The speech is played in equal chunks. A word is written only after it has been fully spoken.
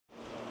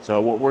So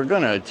what we're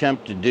going to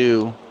attempt to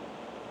do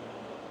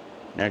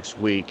next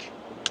week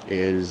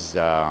is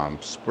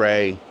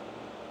spray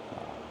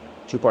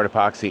two-part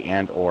epoxy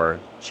and or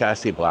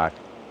chassis black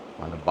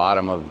on the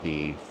bottom of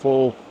the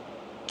full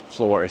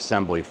floor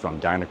assembly from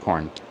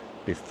Dynacorn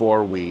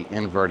before we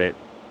invert it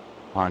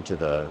onto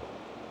the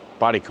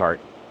body cart,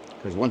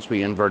 because once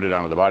we invert it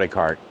onto the body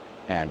cart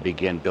and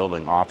begin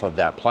building off of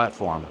that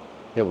platform,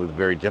 it will be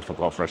very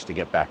difficult for us to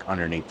get back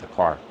underneath the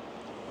car.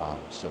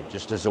 So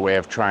just as a way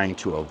of trying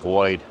to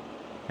avoid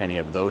any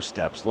of those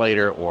steps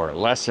later, or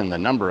lessen the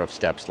number of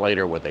steps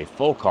later with a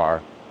full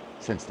car,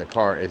 since the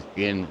car is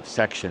in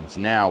sections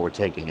now, we're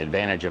taking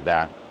advantage of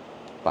that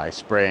by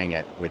spraying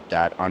it with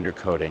that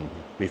undercoating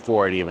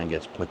before it even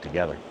gets put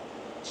together.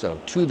 So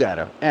to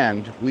that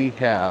end, we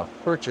have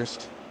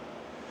purchased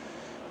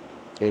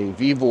a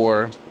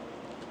VEVOR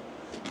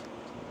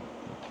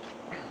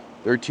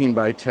 13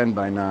 by 10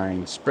 by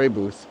 9 spray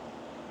booth,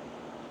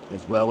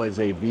 as well as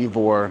a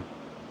VEVOR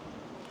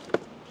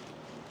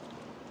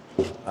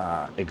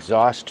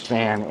exhaust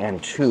fan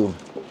and tube.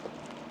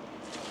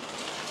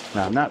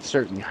 Now, I'm not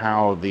certain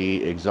how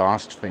the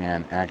exhaust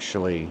fan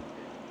actually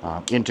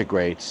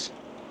integrates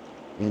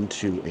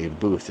into a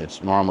booth.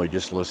 It's normally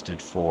just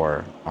listed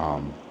for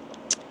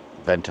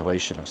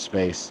ventilation of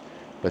space,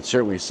 but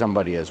certainly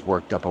somebody has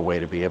worked up a way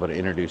to be able to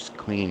introduce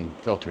clean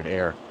filtered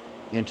air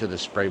into the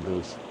spray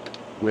booth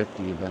with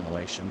the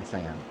ventilation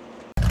fan.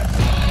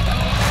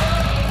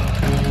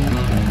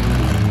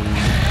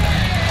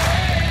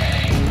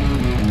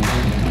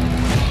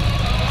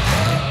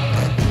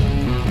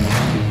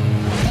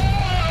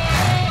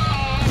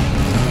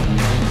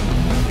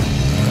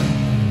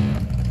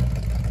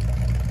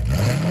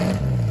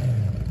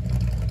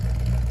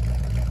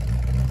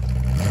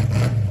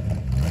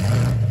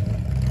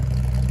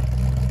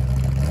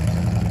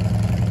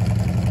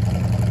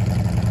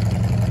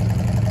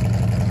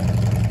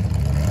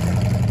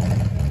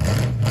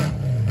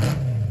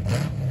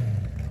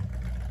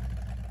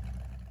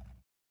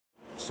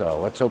 So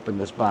let's open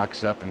this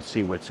box up and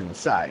see what's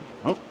inside.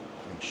 Oh,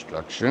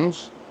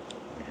 instructions.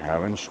 We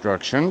have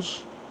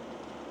instructions.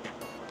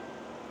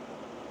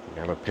 We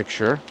have a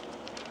picture.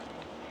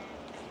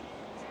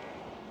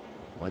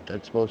 What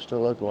that's supposed to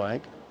look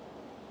like.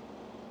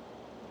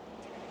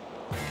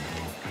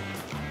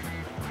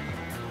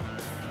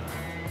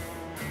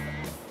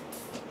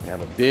 We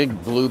have a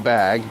big blue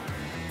bag.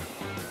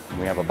 And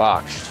we have a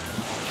box.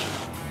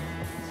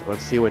 So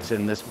let's see what's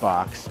in this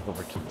box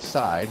over to the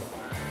side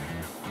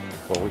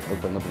before we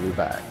open the blue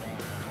bag.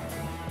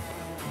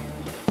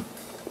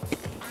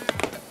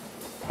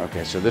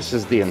 Okay, so this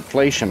is the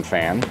inflation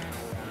fan.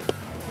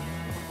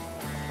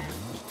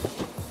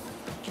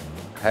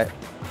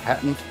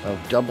 Patent of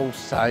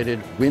double-sided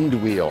wind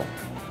wheel.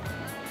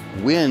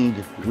 Wind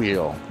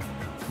wheel.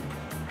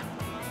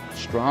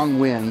 Strong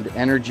wind,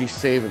 energy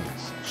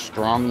savings.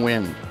 Strong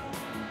wind.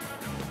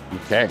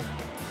 Okay.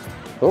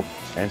 Oh,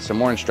 and some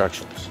more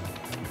instructions.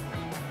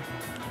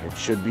 It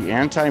should be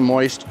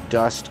anti-moist,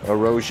 dust,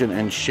 erosion,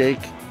 and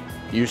shake.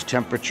 Use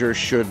temperature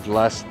should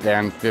less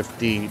than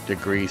 50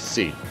 degrees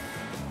C.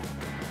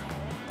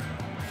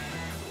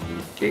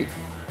 Okay.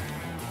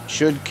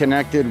 Should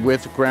connected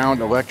with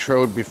ground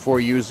electrode before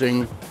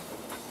using.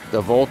 The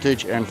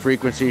voltage and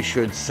frequency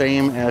should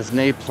same as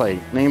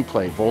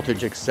nameplate.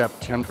 Voltage except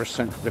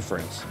 10%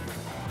 difference.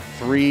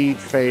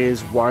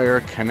 3-phase wire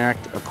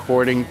connect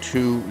according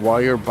to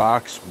wire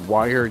box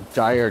wire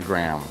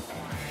diagram.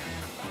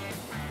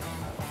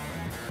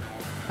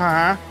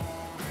 Huh?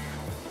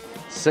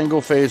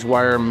 Single phase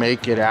wire,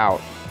 make it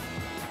out.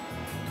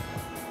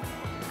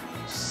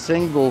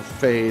 Single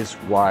phase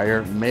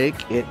wire,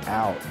 make it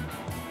out.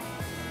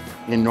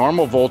 In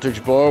normal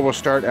voltage, blower will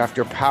start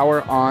after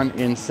power on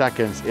in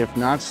seconds. If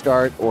not,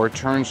 start or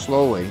turn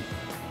slowly.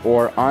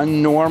 Or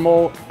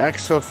unnormal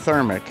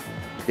exothermic,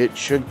 it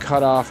should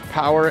cut off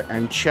power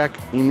and check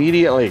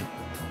immediately.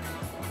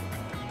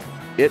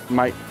 It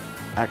might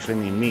actually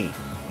mean me.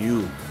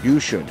 You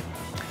should.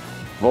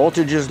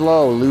 Voltage is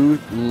low.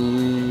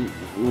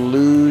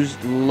 Lose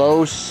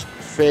low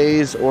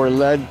phase or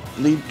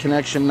lead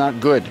connection not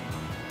good.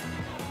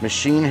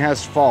 Machine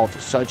has fault,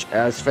 such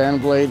as fan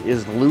blade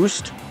is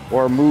loosed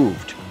or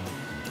moved.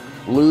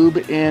 Lube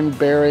in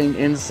bearing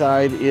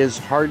inside is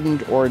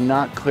hardened or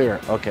not clear.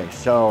 Okay,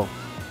 so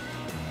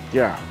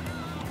yeah.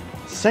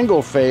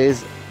 Single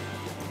phase,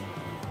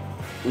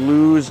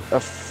 lose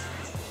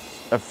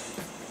EFFICACY.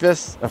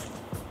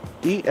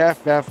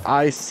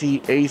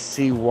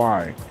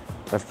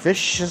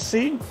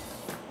 Efficiency?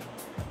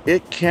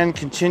 It can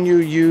continue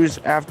use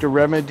after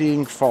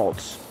remedying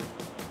faults.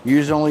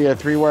 Use only a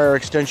 3-wire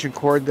extension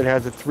cord that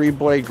has a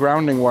 3-blade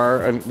grounding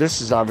wire, and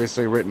this is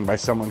obviously written by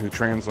someone who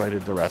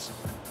translated the rest.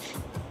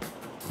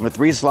 A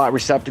 3-slot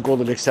receptacle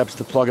that accepts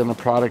the plug in the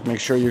product. Make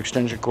sure your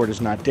extension cord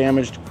is not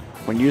damaged.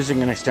 When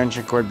using an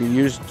extension cord,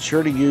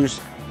 sure to use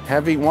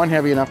one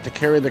heavy enough to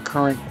carry the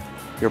current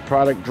your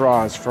product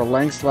draws. For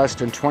lengths less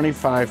than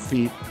 25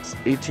 feet,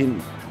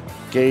 18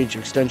 gauge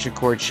extension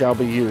cord shall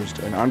be used.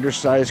 An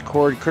undersized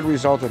cord could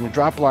result in a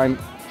drop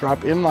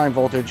in line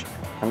voltage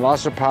and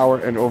loss of power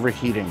and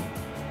overheating.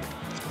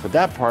 But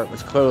that part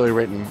was clearly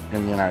written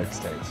in the United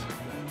States.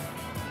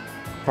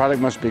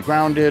 Product must be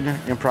grounded.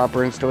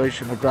 Improper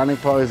installation of grounding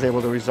plug is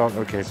able to result.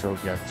 Okay, so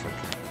yeah, it's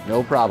okay.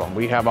 No problem.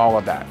 We have all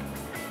of that.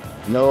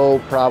 No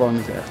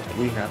problems there.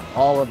 We have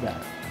all of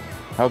that.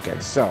 Okay,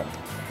 so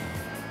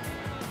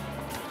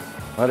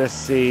let us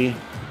see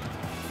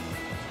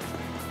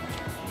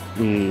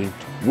the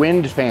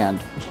wind fan,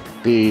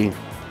 the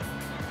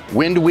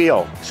wind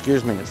wheel.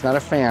 Excuse me, it's not a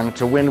fan,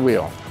 it's a wind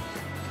wheel.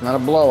 It's not a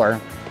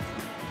blower.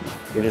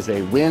 It is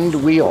a wind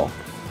wheel.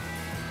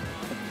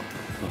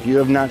 If you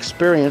have not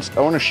experienced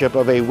ownership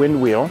of a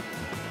wind wheel,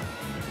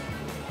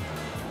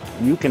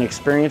 you can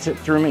experience it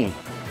through me.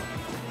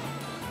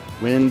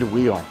 Wind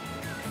wheel,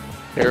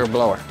 air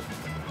blower.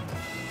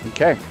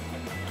 Okay.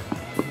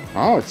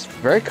 Oh, it's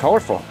very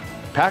colorful.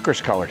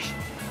 Packers colors.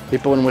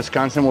 People in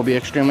Wisconsin will be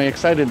extremely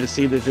excited to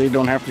see that they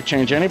don't have to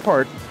change any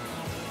part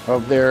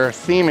of their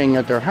theming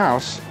at their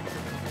house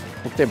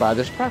if they buy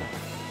this product.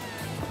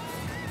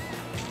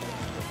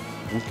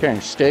 Okay,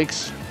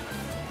 stakes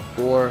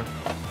for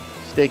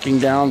staking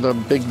down the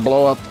big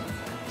blow-up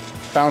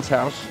bounce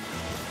house.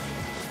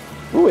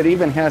 Ooh, it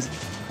even has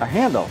a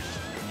handle.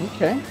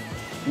 Okay,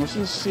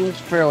 seems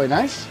fairly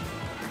nice.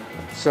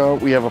 So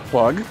we have a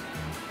plug.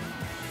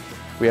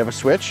 We have a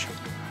switch,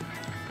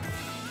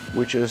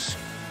 which has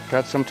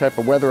got some type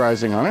of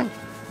weatherizing on it.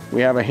 We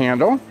have a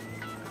handle.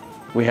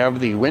 We have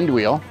the wind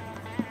wheel,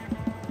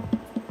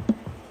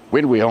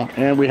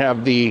 and we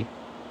have the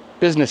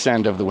business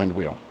end of the wind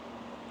wheel.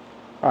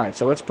 All right,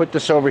 so let's put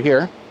this over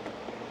here.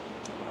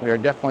 We are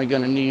definitely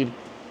going to need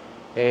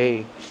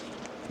a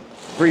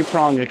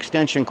 3-prong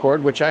extension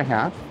cord, which I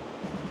have.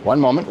 One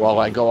moment while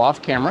I go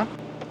off camera.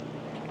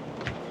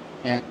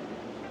 And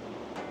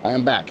I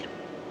am back.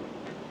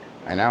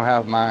 I now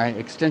have my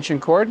extension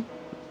cord.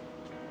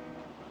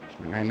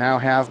 And I now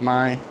have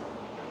my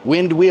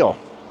wind wheel.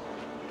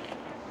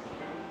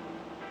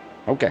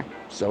 Okay,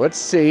 so let's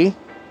see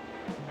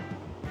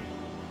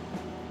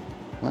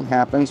what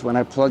happens when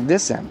I plug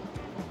this in.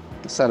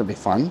 This ought to be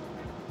fun.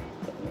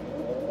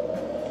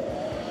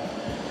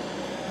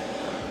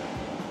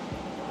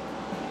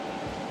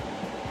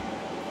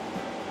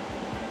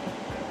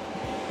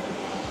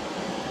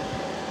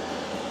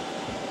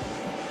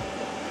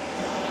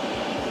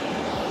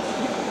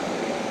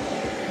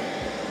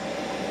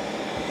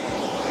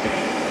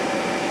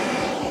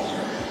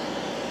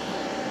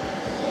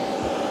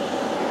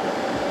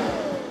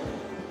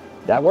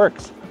 That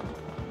works.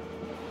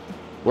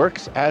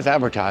 Works as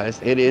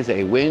advertised. It is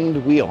a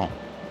wind wheel.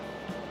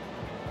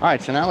 All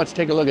right, so now let's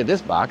take a look at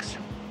this box.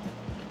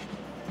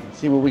 Let's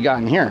see what we got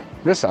in here.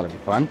 This ought to be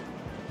fun.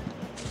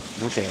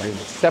 Okay, there's a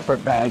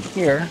separate bag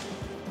here.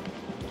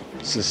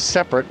 This is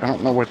separate. I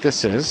don't know what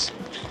this is.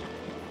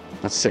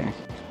 Let's see.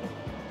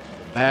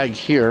 Bag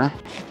here.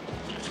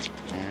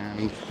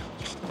 And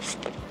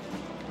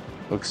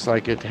looks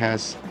like it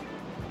has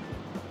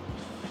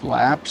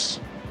flaps,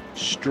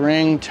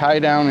 string, tie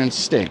down, and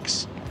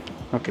stakes.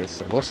 Okay,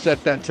 so we'll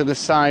set that to the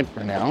side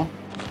for now,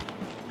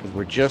 because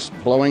we're just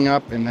blowing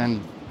up and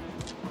then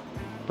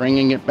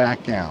bringing it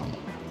back down.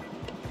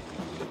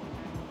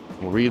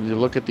 We'll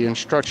look at the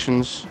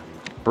instructions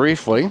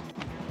briefly.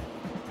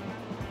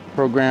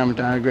 Program,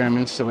 diagram,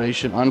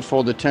 installation,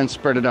 unfold the tent,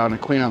 spread it out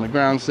and clean on the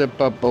ground, zip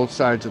up both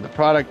sides of the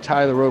product,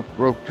 tie the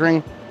rope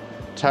string,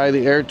 tie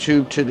the air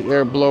tube to the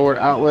air blower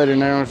outlet,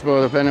 and air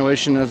blower. The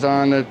ventilation is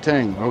on the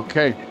thing.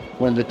 Okay.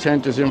 When the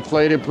tent is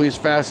inflated, please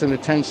fasten the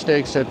tent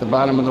stakes at the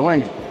bottom of the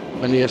wing.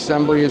 When the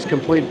assembly is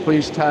complete,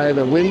 please tie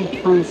the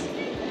windproof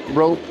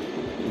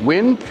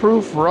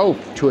rope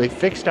to a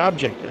fixed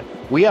object.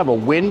 We have a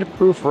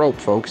windproof rope,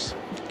 folks.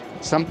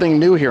 Something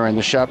new here in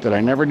the shop that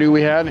I never knew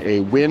we had, a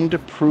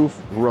windproof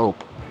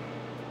rope.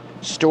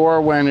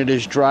 Store when it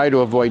is dry to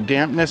avoid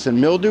dampness and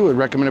mildew. I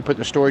recommend to put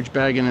the storage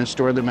bag in and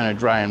store them in a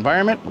dry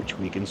environment, which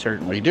we can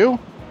certainly do.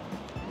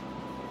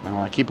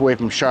 Keep away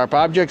from sharp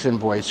objects and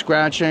avoid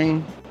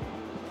scratching.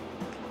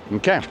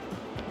 Okay,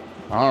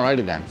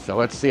 alrighty then, so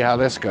let's see how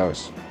this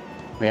goes.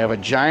 We have a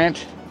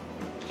giant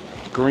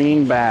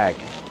green bag.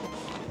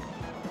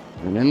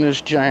 And in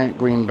this giant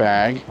green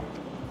bag,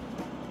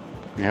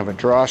 we have a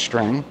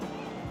drawstring.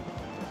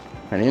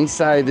 And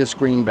inside this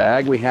green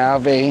bag, we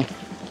have a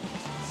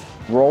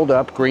rolled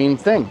up green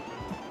thing.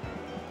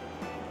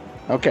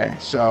 Okay,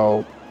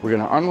 so we're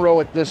gonna unroll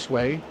it this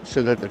way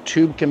so that the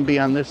tube can be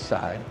on this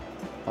side.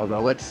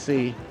 Although let's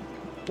see,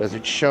 does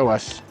it show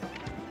us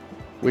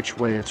which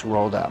way it's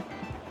rolled up?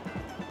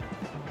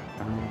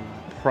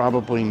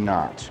 Probably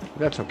not.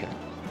 That's okay.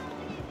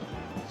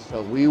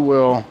 So we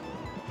will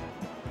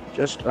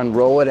just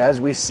unroll it as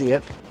we see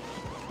it.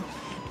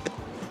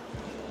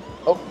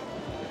 Oh,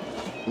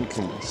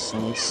 okay, so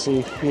let's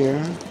see here.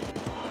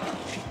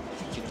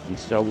 And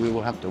so we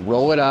will have to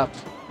roll it up,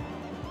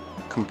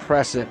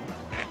 compress it,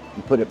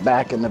 and put it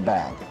back in the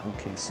bag.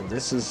 Okay, so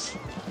this is,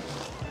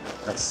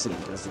 let's see,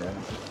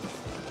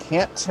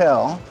 can't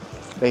tell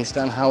based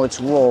on how it's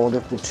rolled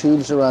if the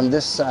tubes are on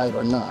this side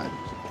or not.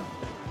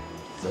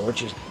 So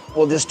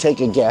we'll just take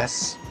a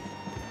guess.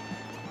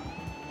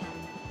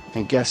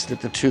 and guess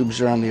that the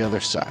tubes are on the other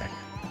side.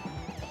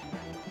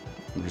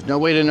 There's no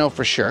way to know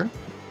for sure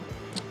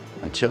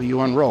until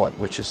you unroll it,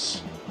 which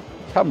is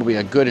probably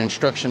a good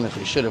instruction that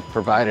they should have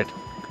provided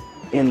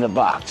in the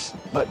box.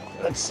 But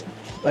let's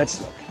look.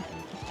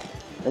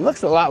 It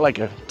looks a lot like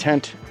a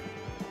tent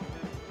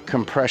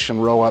compression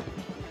roll-up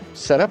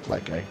setup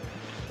like I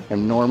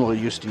am normally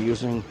used to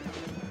using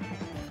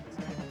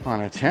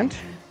on a tent,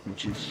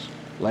 which is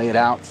lay it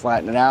out,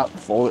 flatten it out,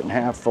 fold it in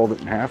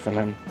half, and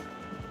then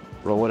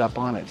roll it up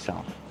on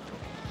itself.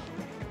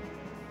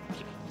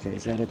 Okay,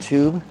 is that a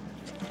tube?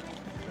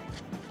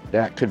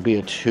 That could be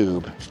a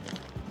tube,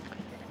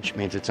 which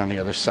means it's on the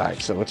other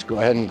side. So let's go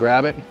ahead and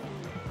grab it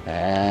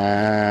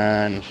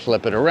and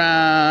flip it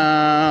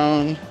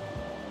around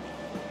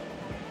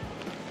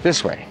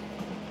this way.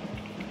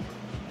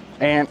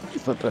 And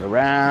flip it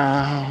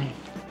around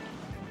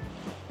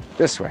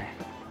this way.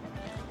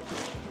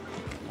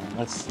 And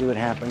let's see what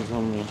happens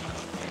when we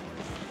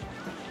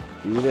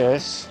do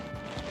this.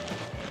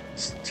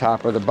 It's the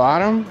top or the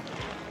bottom.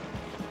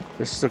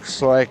 This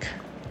looks like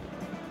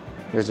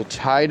there's a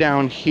tie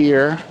down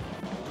here.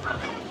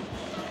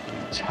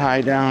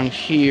 Tie down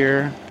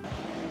here.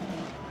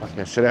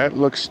 Okay, so that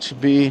looks to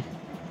be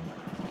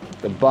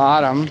the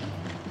bottom.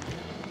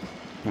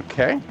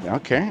 Okay,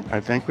 I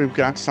think we've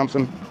got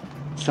something,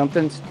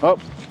 oh,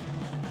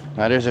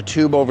 now there's a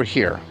tube over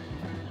here.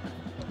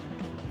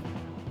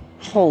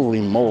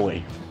 Holy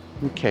moly.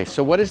 Okay,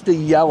 so what is the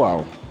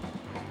yellow?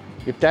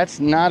 If that's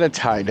not a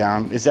tie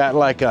down, is that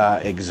like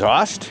a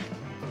exhaust?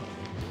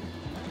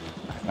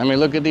 Let me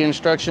look at the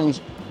instructions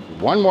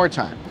one more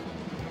time,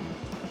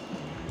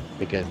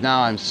 because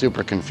now I'm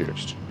super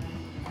confused.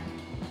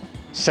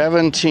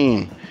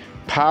 17,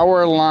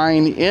 power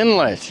line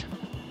inlet.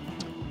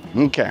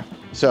 Okay,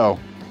 so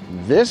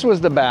this was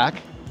the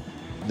back,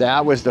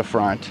 that was the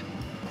front.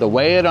 The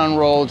way it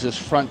unrolls is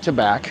front to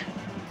back.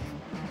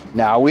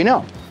 Now we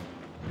know.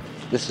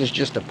 This is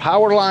just a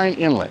power line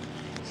inlet.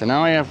 So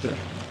now I have to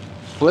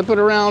flip it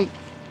around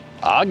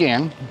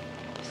again,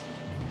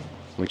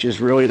 which is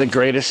really the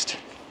greatest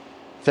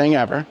thing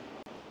ever.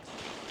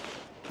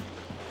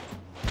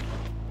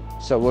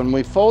 So when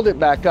we fold it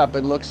back up,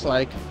 it looks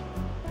like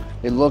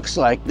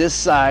this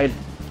side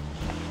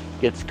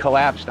gets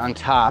collapsed on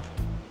top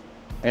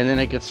and then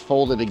it gets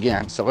folded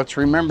again. So let's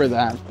remember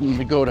that when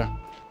we go to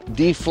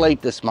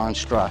deflate this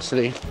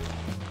monstrosity.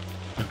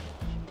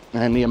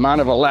 And the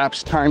amount of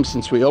elapsed time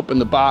since we opened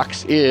the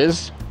box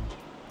is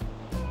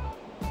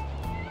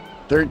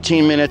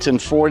 13 minutes and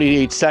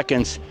 48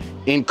 seconds,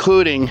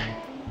 including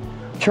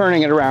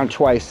turning it around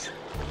twice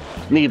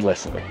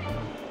needlessly.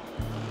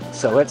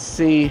 So let's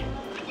see.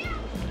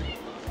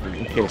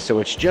 Okay, so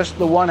it's just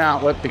the one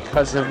outlet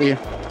because of the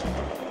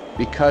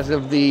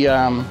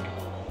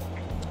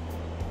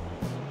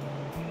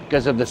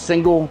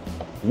single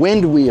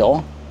wind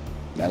wheel.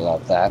 I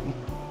love that.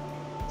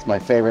 It's my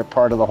favorite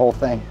part of the whole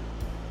thing.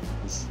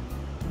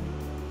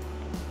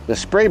 The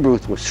spray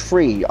booth was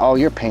free. All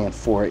you're paying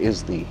for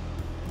is the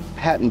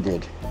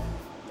patented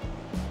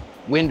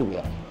wind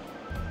wheel.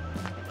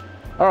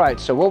 All right,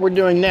 so what we're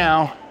doing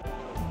now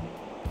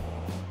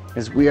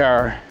is we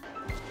are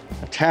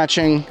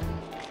attaching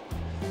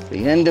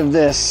the end of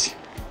this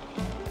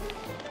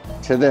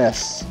to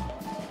this.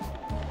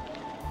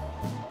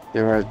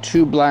 There are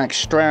two black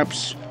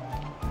straps,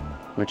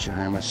 which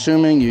I'm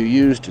assuming you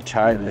use to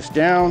tie this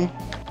down.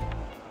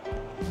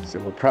 So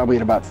we're probably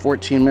at about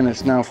 14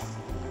 minutes now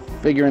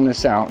figuring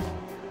this out.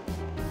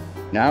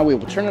 Now we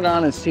will turn it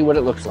on and see what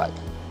it looks like.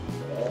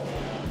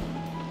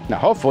 Now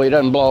hopefully it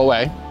doesn't blow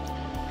away,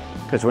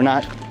 because we're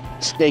not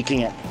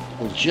staking it.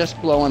 We're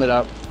just blowing it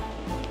up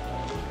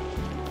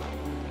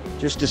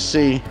just to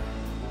see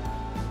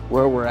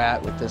where we're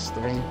at with this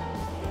thing.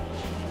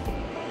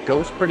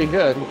 Goes pretty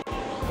good.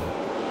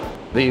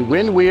 The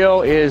wind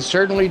wheel is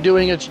certainly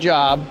doing its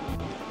job.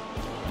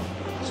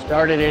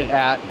 Started it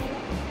at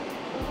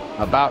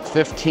about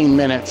 15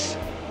 minutes.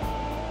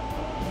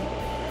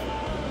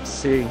 Let's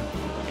see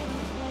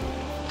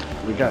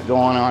what we got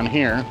going on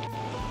here.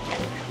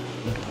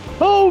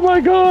 Oh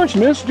my gosh,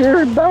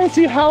 Mr.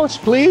 Bouncy House,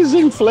 please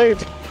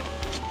inflate.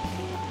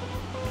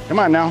 Come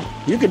on now,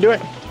 you can do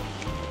it.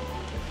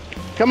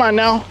 Come on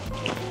now,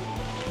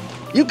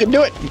 you can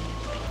do it.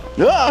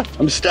 Ah,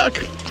 I'm stuck.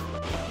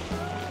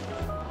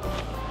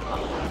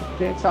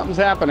 Okay, something's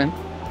happening.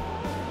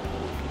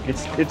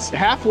 It's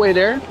halfway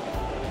there.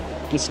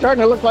 It's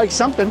starting to look like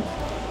something.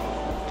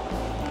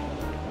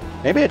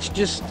 Maybe it's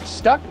just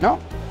stuck. No.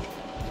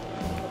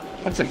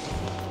 Let's see.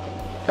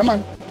 Come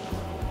on.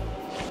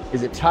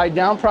 Is it tied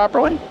down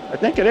properly? I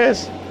think it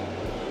is.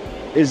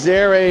 Is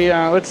there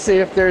a, let's see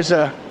if there's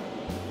a,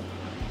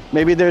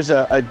 maybe there's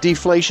a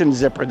deflation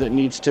zipper that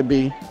needs to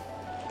be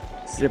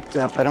zipped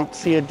up. I don't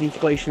see a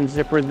deflation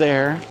zipper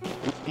there.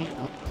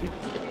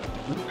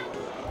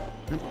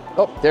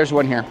 Oh, there's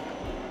one here.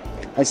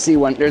 I see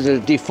one. There's a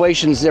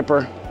deflation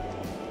zipper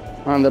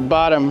on the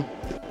bottom.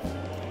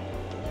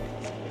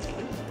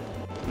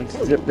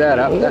 Let's zip that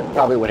up. That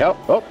probably would help.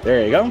 Oh,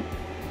 there you go.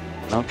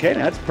 Okay,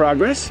 that's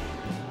progress.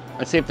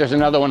 Let's see if there's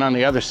another one on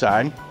the other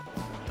side.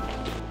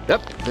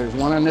 Yep, there's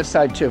one on this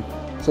side too.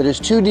 So there's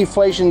 2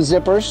 deflation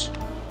zippers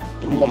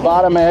on the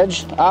bottom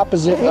edge,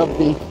 opposite of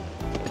the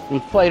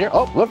inflator.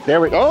 Oh, look, there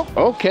we go.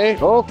 Okay,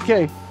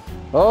 okay,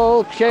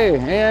 okay,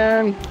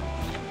 and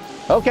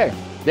okay.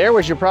 There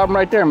was your problem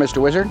right there,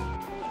 Mr. Wizard.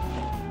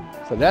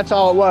 So that's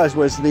all it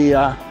was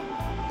the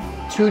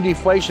 2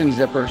 deflation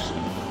zippers.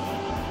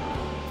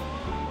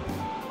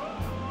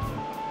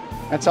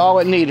 That's all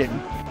it needed.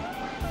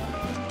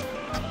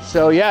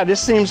 So yeah, this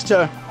seems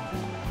to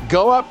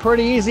go up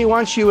pretty easy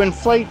once you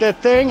inflate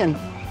that thing and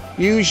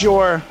use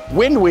your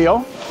wind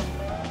wheel.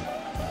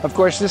 Of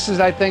course, this is,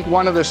 I think,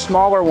 one of the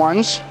smaller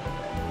ones.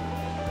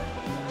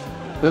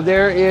 So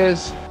there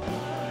is,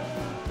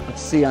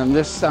 let's see, on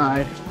this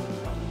side.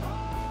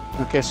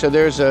 Okay, so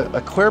there's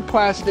a clear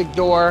plastic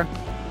door.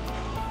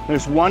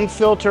 There's 1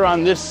 filter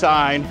on this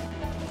side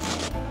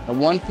and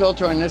 1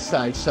 filter on this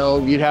side.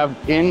 So you'd have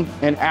in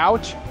and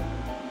out.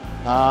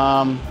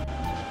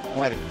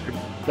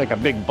 Like a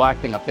big black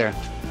thing up there.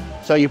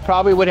 So you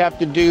probably would have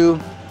to do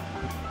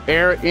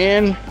air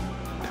in,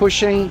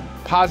 pushing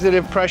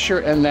positive pressure,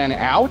 and then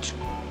out.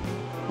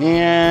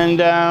 And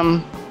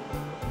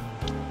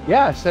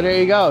yeah, so there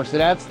you go. So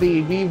that's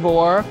the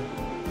VEVOR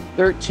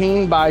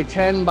 13 by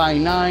 10 by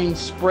 9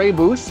 spray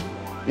booth,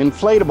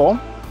 inflatable.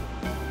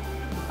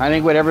 I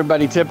think what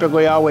everybody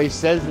typically always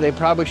says, they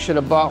probably should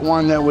have bought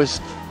one that was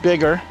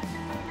bigger.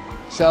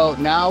 So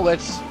now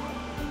let's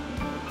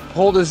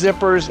pull the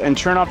zippers and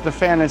turn off the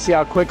fan and see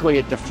how quickly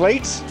it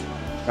deflates.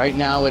 Right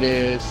now it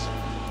is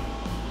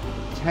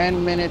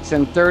 10 minutes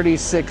and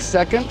 36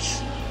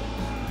 seconds.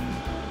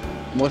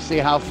 We'll see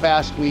how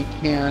fast we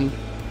can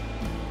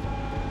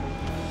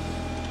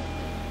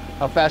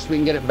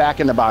get it back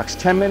in the box.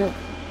 10 minutes,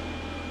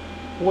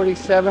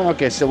 47.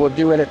 Okay, so we'll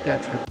do it at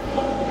that time.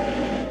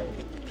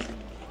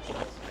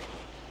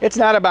 It's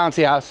not a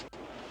bouncy house.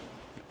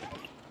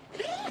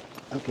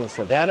 Okay,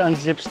 so that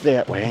unzips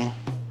that way.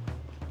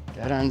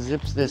 That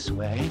unzips this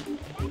way.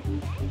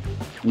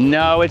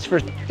 No, it's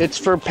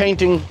for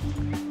painting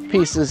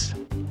pieces.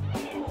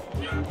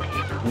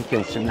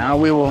 Okay, so now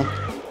we will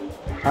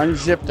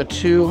unzip the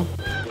 2.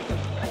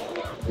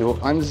 We will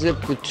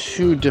unzip the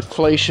 2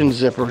 deflation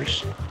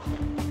zippers.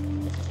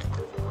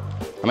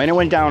 I mean, it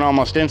went down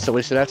almost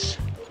instantly, so that's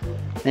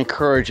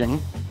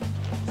encouraging.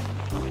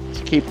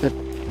 Let's keep the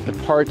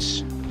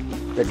parts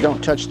that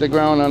don't touch the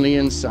ground on the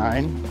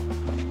inside.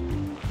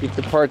 Keep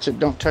the parts that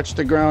don't touch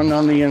the ground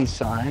on the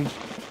inside.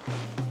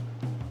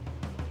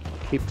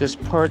 Keep this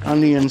part on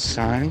the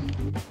inside.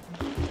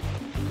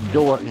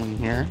 Door in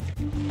here.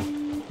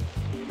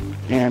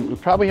 And we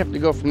probably have to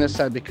go from this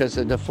side because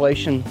the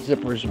deflation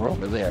zippers are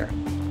over there.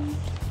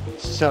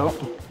 So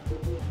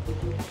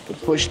we'll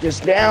push this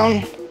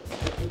down.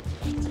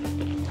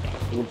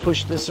 We'll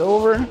push this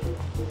over.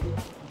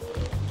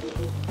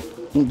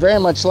 And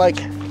very much like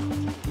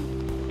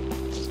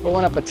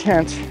blowing up a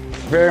tent,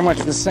 very much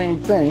the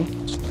same thing.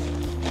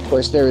 Of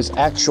course, there is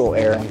actual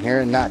air in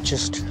here and not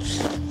just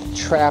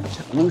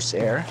trapped loose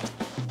air.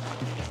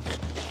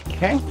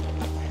 Okay.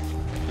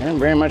 And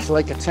very much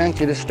like a tent,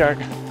 you just start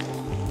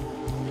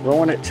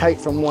rolling it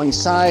tight from one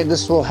side.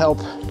 This will help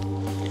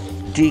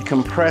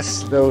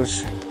decompress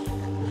those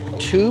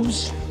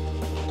tubes.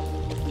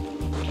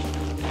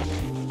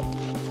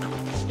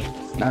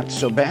 Not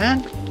so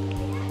bad.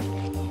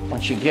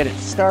 Once you get it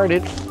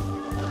started,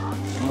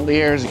 all the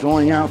air is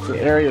going out the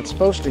area it's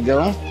supposed to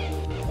go.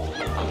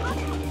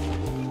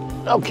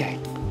 Okay.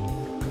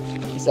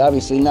 It's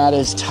obviously not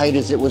as tight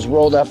as it was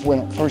rolled up when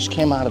it first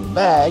came out of the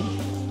bag,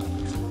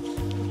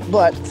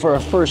 but for a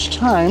first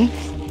time,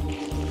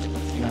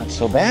 not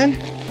so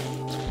bad.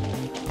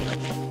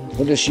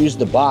 We'll just use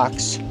the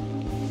box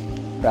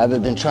rather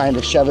than trying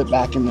to shove it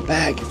back in the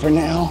bag for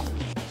now.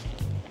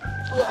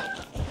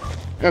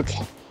 Okay,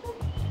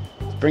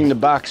 let's bring the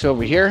box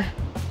over here.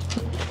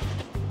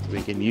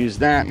 We can use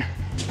that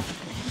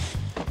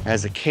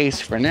as a case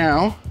for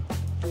now.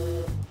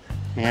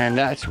 And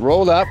that's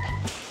rolled up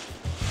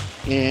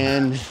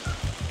in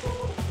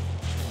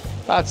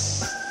about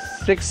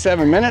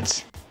 6-7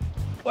 minutes.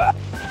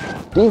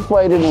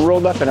 Deflated and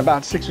rolled up in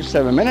about 6 or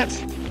 7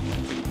 minutes.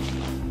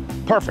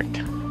 Perfect.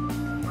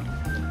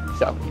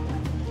 So,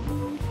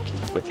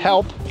 with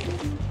help,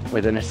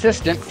 with an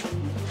assistant,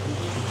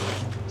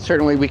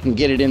 certainly we can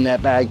get it in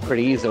that bag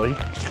pretty easily.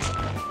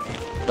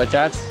 But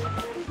that's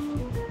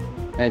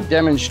a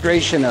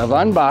demonstration of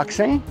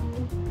unboxing,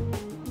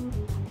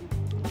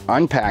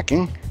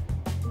 unpacking,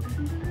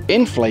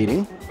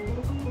 inflating,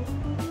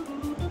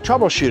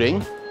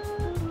 troubleshooting,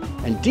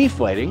 and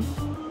deflating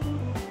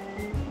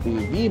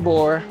the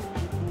VEVOR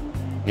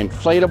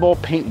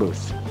Inflatable Paint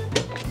Booth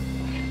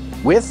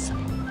with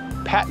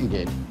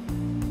patented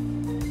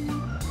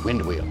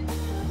wind wheel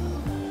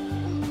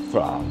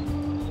from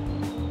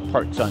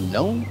Parts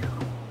Unknown,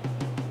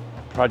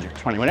 Project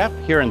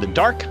 21F. Here in the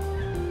dark,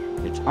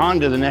 it's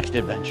on to the next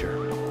adventure.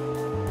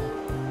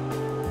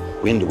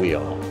 Wind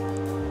wheel,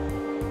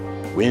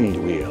 wind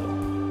wheel,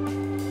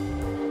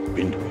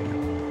 wind wheel.